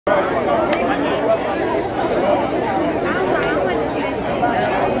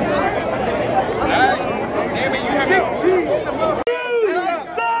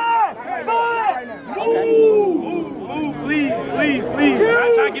Please. I'm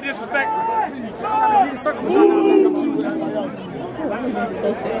not trying to get disrespectful.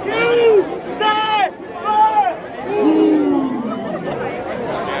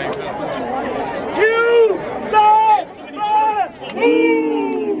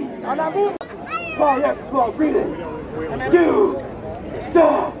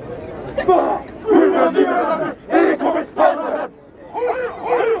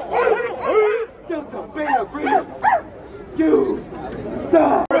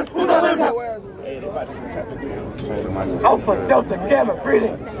 Alpha Delta Gamma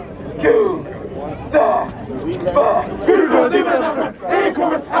greetings. Q, Z,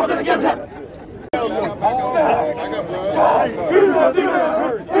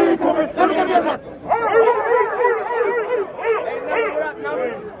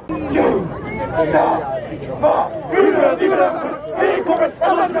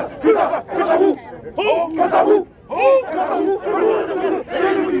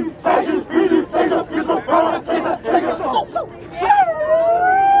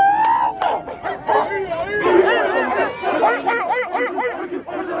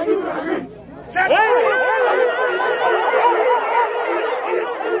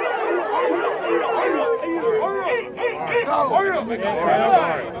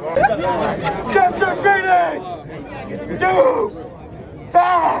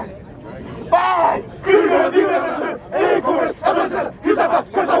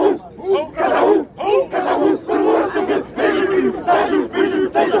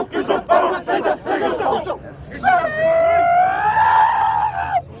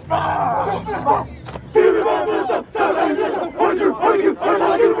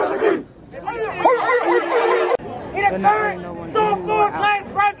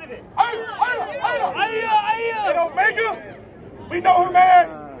 We know him as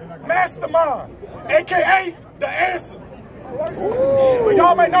Mastermind, a.k.a. The Answer. But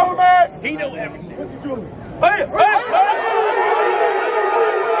y'all may know him as... He know everything.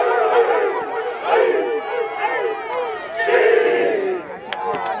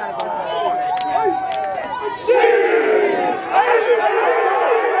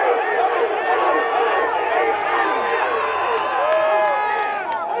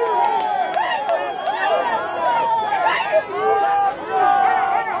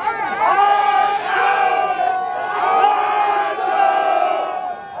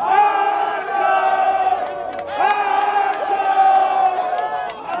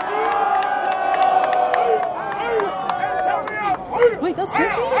 Wait, that's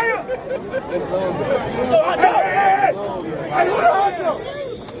crazy?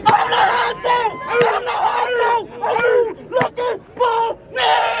 Looking for me!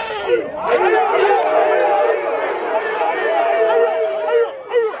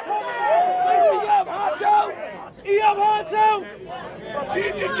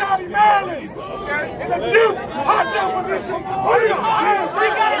 DJ Johnny Maryland in the deuce hot position. We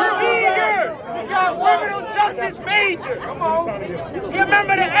got a senior. We got a criminal justice major. Come on. You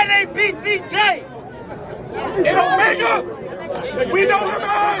remember the NABCJ? In Omega, we know him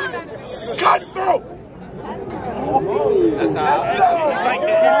as Cutthroat. Let's go. Like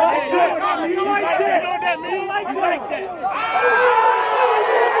that. You like that? You know what that means? You like that?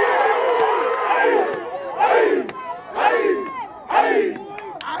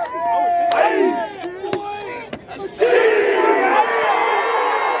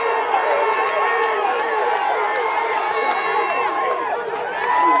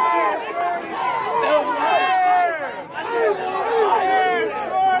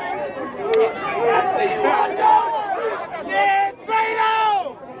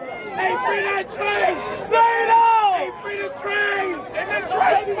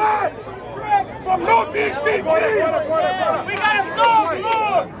 From Northeast DC, we got a soul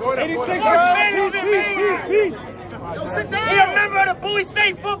lord. 86 sit down. He a member of the Bowie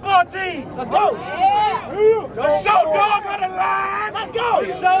State football team. Let's go. The show dog on the line. Let's go.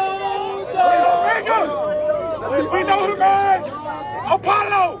 We know him as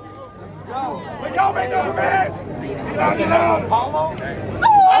Apollo. But y'all may know him as Apollo.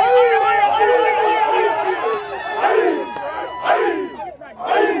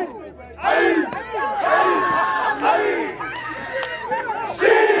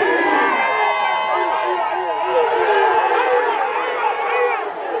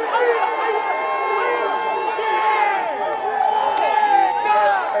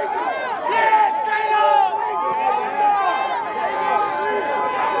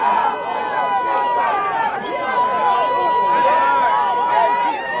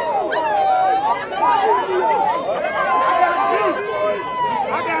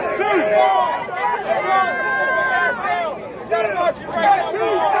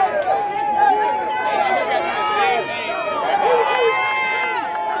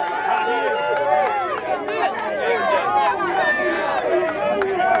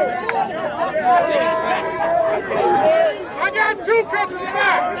 I got two country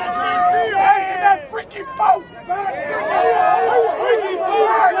shots. Hey, and that freaky folk.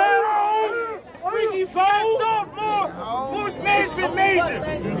 Freaky folk. Sophomore, sports management major.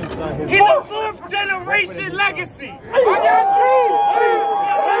 He's a fourth generation legacy. I got two.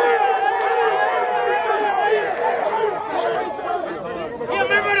 You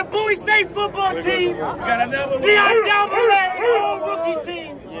remember the Bowie State football team? CIAA all rookie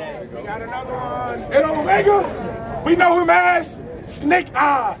team. Got another one. And Omega, we know him as Snake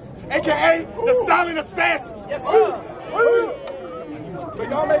Eyes, a.k.a. the Silent Assassin. Yes, sir. But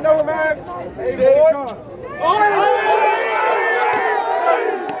y'all may know him as Hey,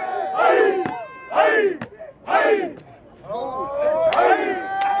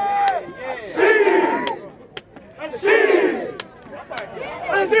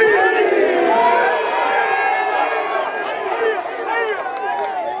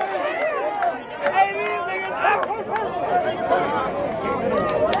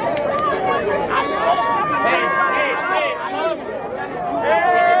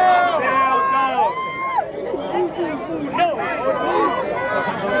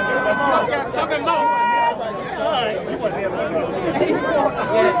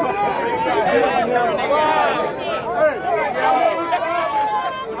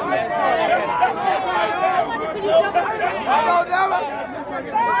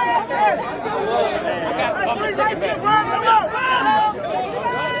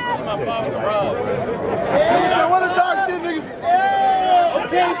 What the dark skin niggas?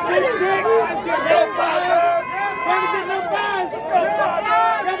 Okay, represent no fires. Let's go, represent no fires.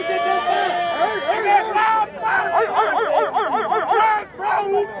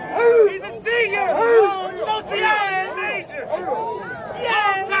 He's a senior, sociology major,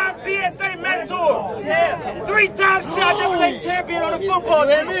 all-time BSA mentor, three-time CIAA champion on the football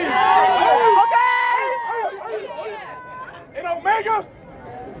team. And Omega,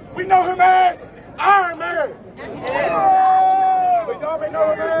 we know him as Iron Man. But y'all may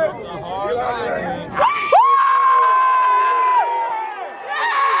know him as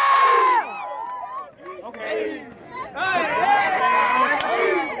Okay.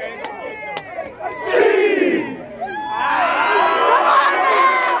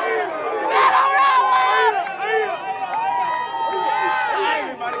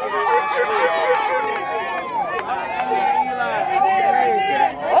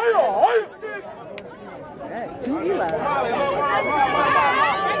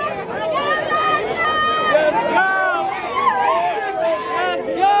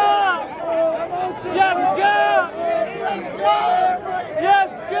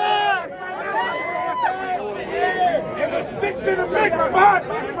 Six in the mix spot.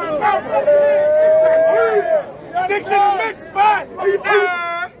 Six in the mix spot.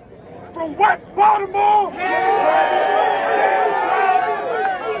 From West Baltimore.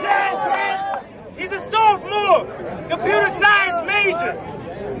 He's a sophomore, computer science major.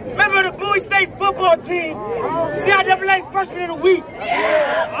 Member of the Bowie State football team, CIAA freshman of the week.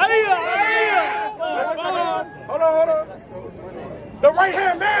 Hold on. The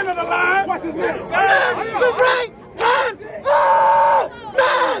right-hand man of the line. What's his name? The right hand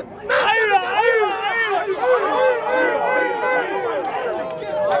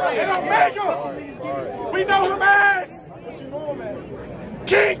And Omega, we know him as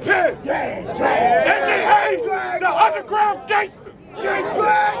Kingpin, a.k.a. the underground gangster.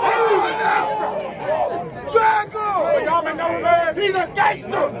 Drago! But y'all may know him as he's a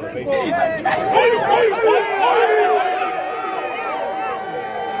gangster.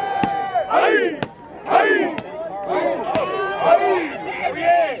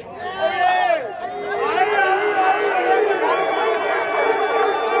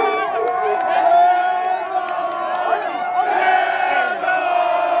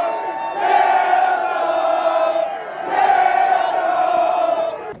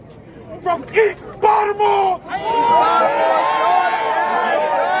 From East Baltimore.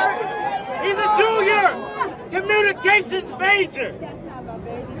 He's a junior, communications major.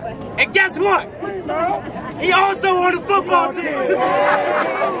 And guess what? He also on the football team.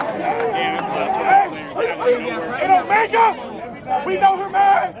 In Omega, we know him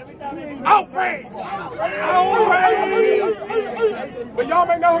as Outrage. But y'all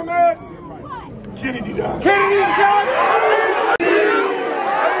may know him as Kennedy John. Kennedy John.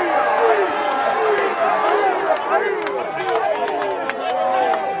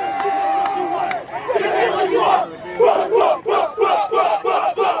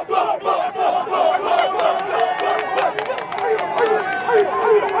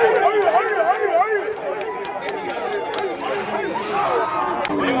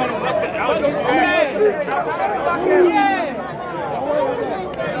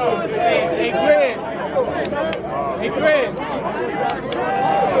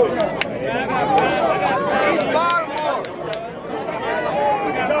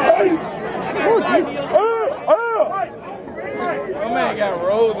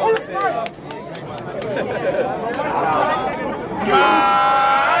 hoes on the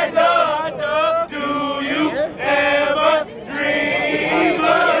Do you ever dream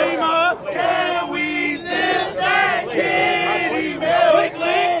of? Can we sip that kitty milk?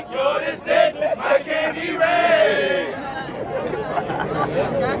 You're the set, my candy red.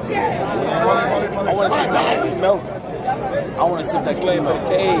 I want to sip that milk. I want to sip that clay milk.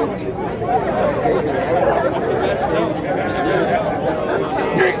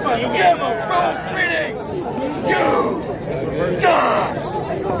 Sigma Gamma Rho Phoenix! You! Josh!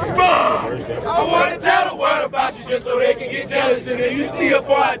 Bob! I want to tell the world about you just so they can get jealous. And then you see it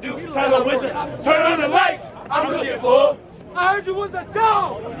before I do. Turn on whistle, turn on the lights. I'm looking for. I heard you was a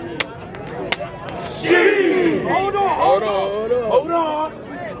dog. Shit! Hold on.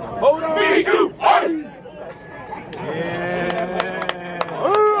 Me too!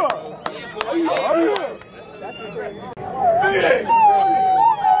 Phoenix!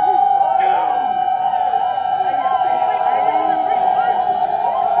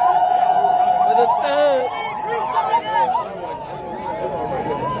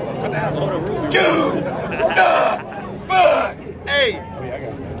 Hey,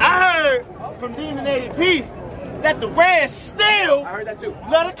 I heard from Demon ADP that the Reds still I heard that too.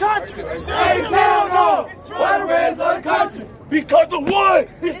 love the country. Hey, hell no! Why the Reds love the country? Because the wood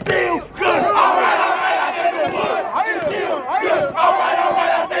is still good. All right, I said the wood is still good. All right,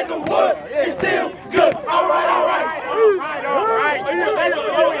 I said the wood is still good. All right. Let's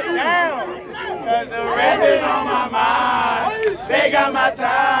slow it down. Cause the Reds been on my mind. They got my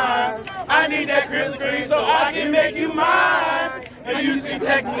time. I need that Krispy Kreme so I can make you mine. You usually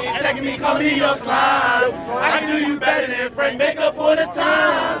texting me, calling me your slime. I can do you better than Frank, make up for the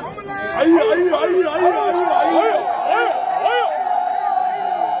time.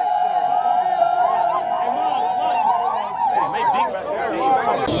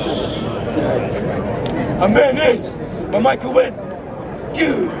 A man is, my Michael win.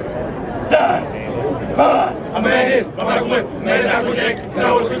 You, side, fine. A man is, my Michael win. Man is not good gang. It's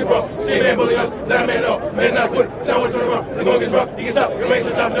not what it's good, bro. See man bully us, let a man know. Man is not good. It's not what it's around. The going gets rough, he gets up. Your man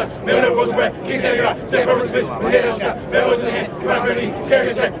says top done. Man will never go so bad. King standing around. Step from his bitch. His head on shot. Man was in the hand. If I'm ready,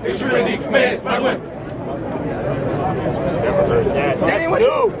 scary attack. It's true indeed. Man is, my win. That ain't what you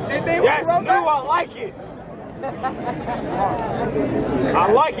do. That's new. I like it.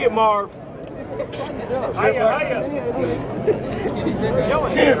 I like it, Marv. Hiya.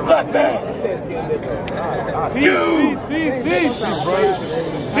 Dear black man.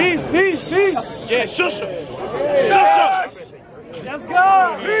 Peace. Yeah, shush. Let's go.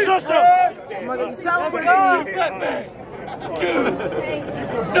 Shush. Black man. You,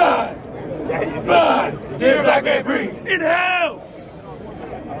 side, fine. Dear black man, breathe. Inhale.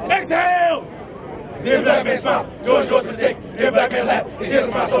 Exhale. Dear black man, smile. Yours for the take. Dear black man, laugh. It's here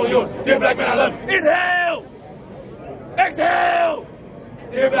to my soul, yours. Dear black man, I love you. Inhale. Exhale.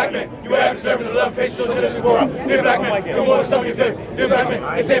 Dear black man, you have deserving of love, patience, and this world. Dear black man, you're more than some of your favorites. Dear black man,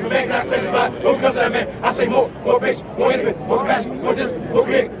 they say if a man cannot protect the vibe, but because of that man, I say more patience, more intimate, more compassion, more discipline, more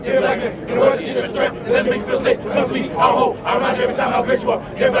creative. Dear black man, in the world of your strength, it doesn't make you feel safe. Come to me, I'll hold. I remind you every time how great you are.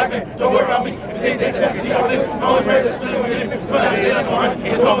 Dear black man, don't worry about me. If it's 8 days, that's the I live. My only prayer is to live with me. For that, they like 100.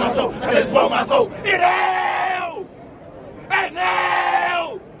 It's swallow my soul. I said it's swallow my soul. Inhale!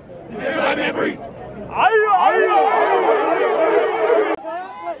 Exhale! Dear black man, breathe.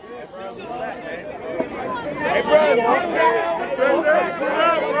 Hey, bro.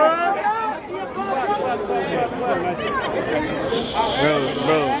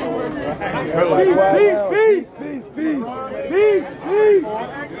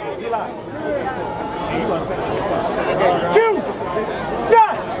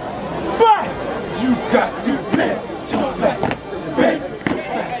 You got to let your back, baby.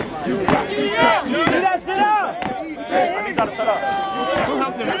 You got to let your back. Sit down. I need y'all to shut up. Who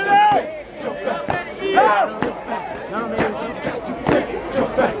helped him?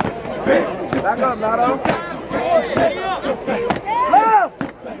 Back up, Nato.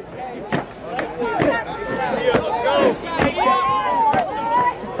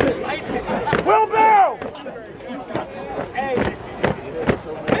 Wheelbarrow!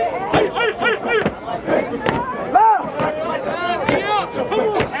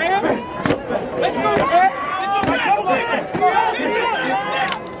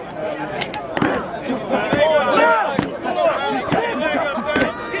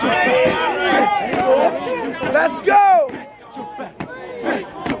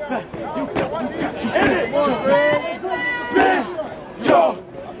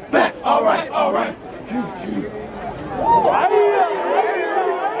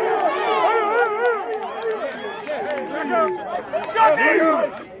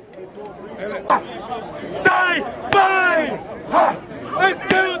 Stay fine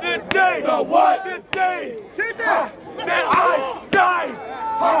until the day. The what? The day that I die.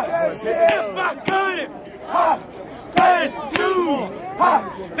 If I couldn't please you,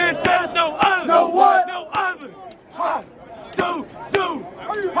 then there's no other. No what? No other. To do.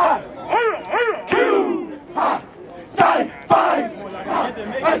 Q. Stay fine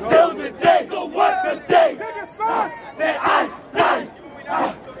until the day. The what? The day that I die.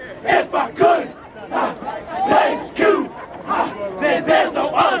 If I couldn't please you, then there's no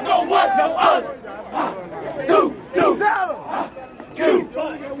other. No what? No other. To do. Q. Go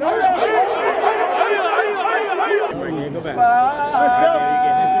back.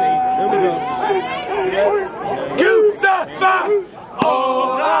 You stop by.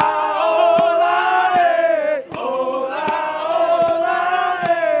 Hola, hola, hola, hola,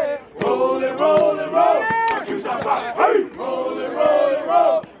 roll it, roll it, roll. You stop by. Hey, roll it, roll it,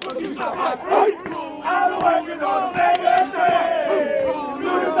 roll. You stop by. Hey, I've been working on the baby train. Do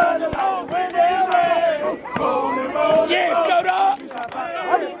the thunder long when they rain. Roll it, roll it, yeah, shut up.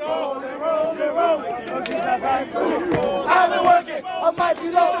 Roll it, roll it, roll. You stop by. I've been working on my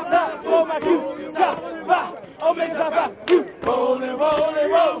long time for my Q. Stop by. Oh, make stop by. Roll it, roll it,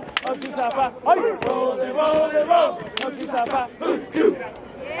 roll. Oh, you stop by. Roll it, roll it, roll. Oh, you stop by.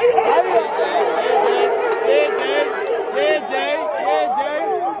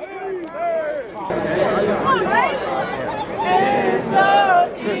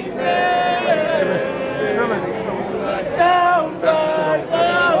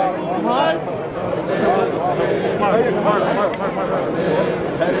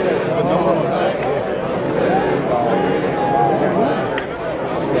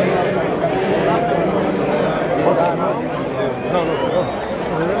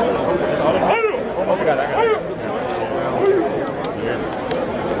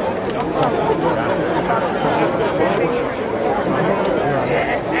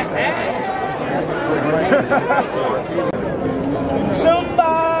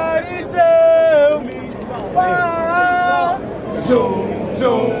 Somebody tell me why, zoom,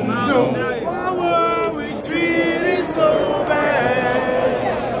 zoom, zoom, why were we treated so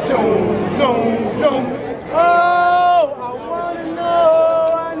bad? Zoom, zoom, zoom. Oh, I wanna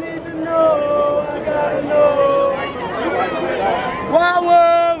know, I need to know, I gotta know. Why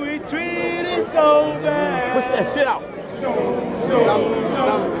were we treated so bad? Push that shit out. Zoom, zoom,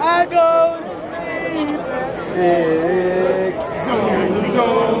 zoom. I go to sleep at 6. Zoom,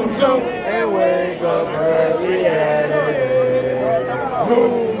 zoom, zoom. And wake up early at 8.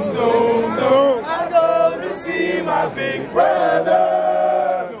 Zoom, zoom, zoom. I go to see my big brother.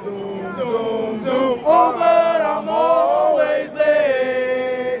 Zoom, zoom, zoom. Oh, but I'm always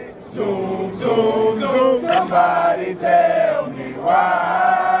late. Zoom, zoom, zoom. Somebody tell me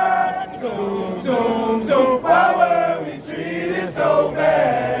why. Zoom, zoom, zoom. Why were we treated so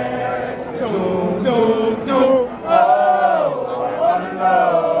bad? Zoom, zoom, zoom. Oh, I wanna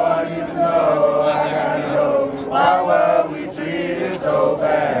know, I need to know, I gotta know. Why were we treated so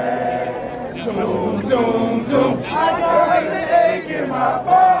bad? Zoom, zoom, zoom. I got an ache in my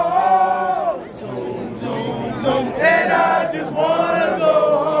bones. Zoom, zoom, zoom. And I just wanna go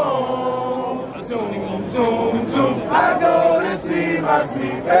home. Zoom, zoom, zoom. I go to see my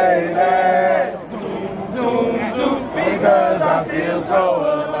sweet baby. Zoom, zoom, zoom. Because I feel so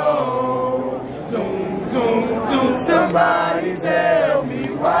alone. Zoom, zoom, zoom. Somebody tell me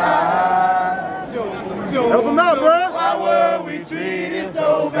why. Zoom, zoom. Help him out, bro. Why were we treated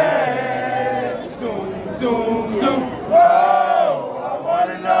so bad? Zoom, zoom, zoom. Whoa, I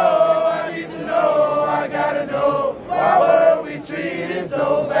wanna know, I need to know, I gotta know. Why were we treated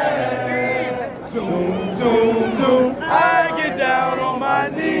so bad? Zoom, zoom, zoom. I get down on my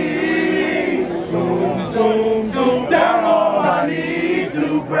knees. Zoom, zoom, zoom. Down on my knees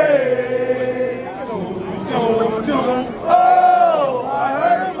to pray. Zoom, zoom, zoom. Oh, I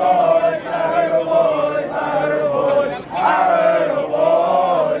heard a voice, I heard a voice, I heard a voice, I heard a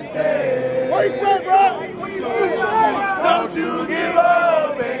voice say, What you say, bro? don't you give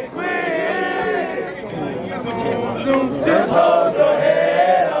up and quit. Zoom, zoom. Just hold your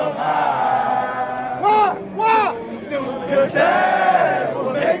head up high. Why? Cause that's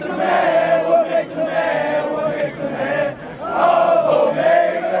what makes a man, what makes a man, what makes a man. Oh,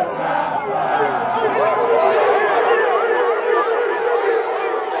 Omega Psi.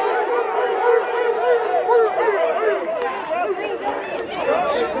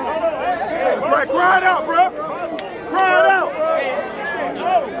 Right, cry it out, bro. Cry it out.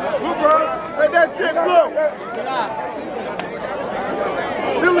 Look, bro. Let that shit flow.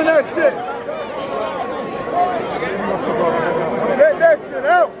 Feeling that shit. Let that shit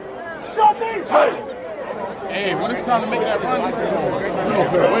out. Hey, when it's time to make that run, we don't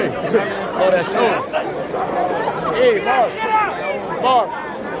clear away. Oh, that show. Hey, Mark. Mark.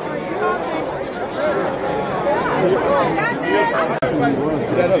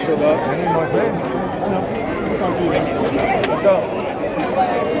 Stand up, so dog. Let's go.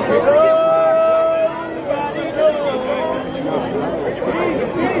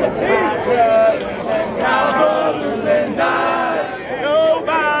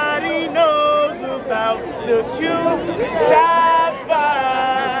 Nobody knows about the cute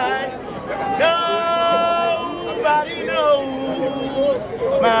sci-fi. Nobody knows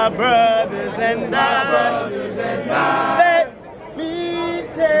my brothers and I. Let me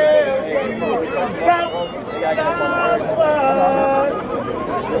tell you about sci-fi.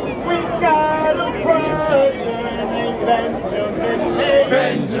 We got a brother named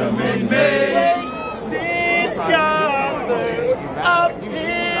Benjamin May. Discovered of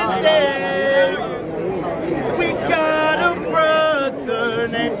his day. We got a brother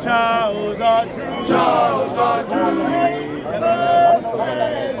named Charles Ardrew.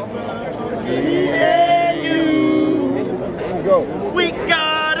 And you. We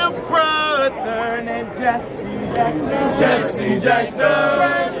got a brother named Jesse Jackson.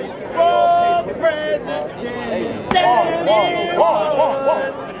 For president.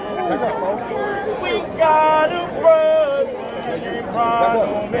 We got a brother named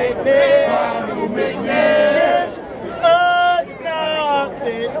Ronald McNair. Us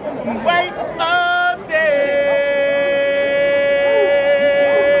nothing, wait up there.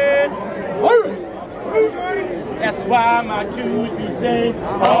 That's why my Q's be saying,